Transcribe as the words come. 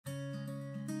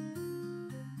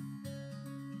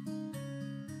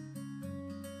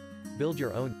Build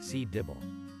your own, see Dibble.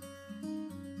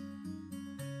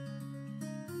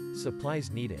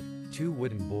 Supplies needed: 2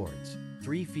 wooden boards,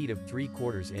 3 feet of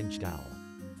 3/4 inch dowel,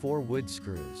 4 wood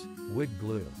screws, wood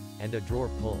glue, and a drawer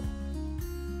pull.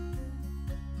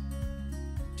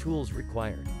 Tools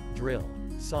required: drill,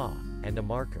 saw, and a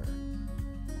marker.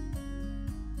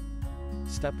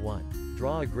 Step 1.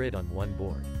 Draw a grid on one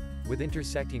board, with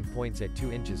intersecting points at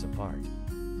 2 inches apart.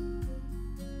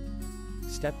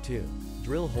 Step 2.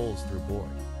 Drill holes through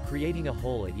board, creating a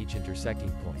hole at each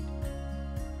intersecting point.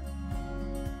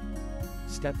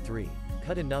 Step 3.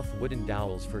 Cut enough wooden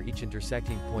dowels for each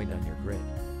intersecting point on your grid.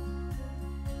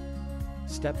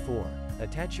 Step 4.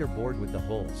 Attach your board with the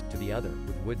holes to the other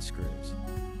with wood screws.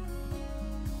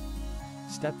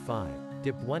 Step 5.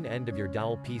 Dip one end of your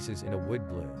dowel pieces in a wood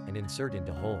glue and insert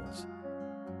into holes.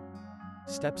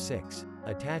 Step 6.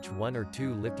 Attach 1 or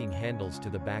 2 lifting handles to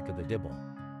the back of the dibble.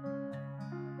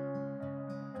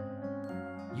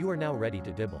 You are now ready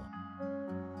to dibble.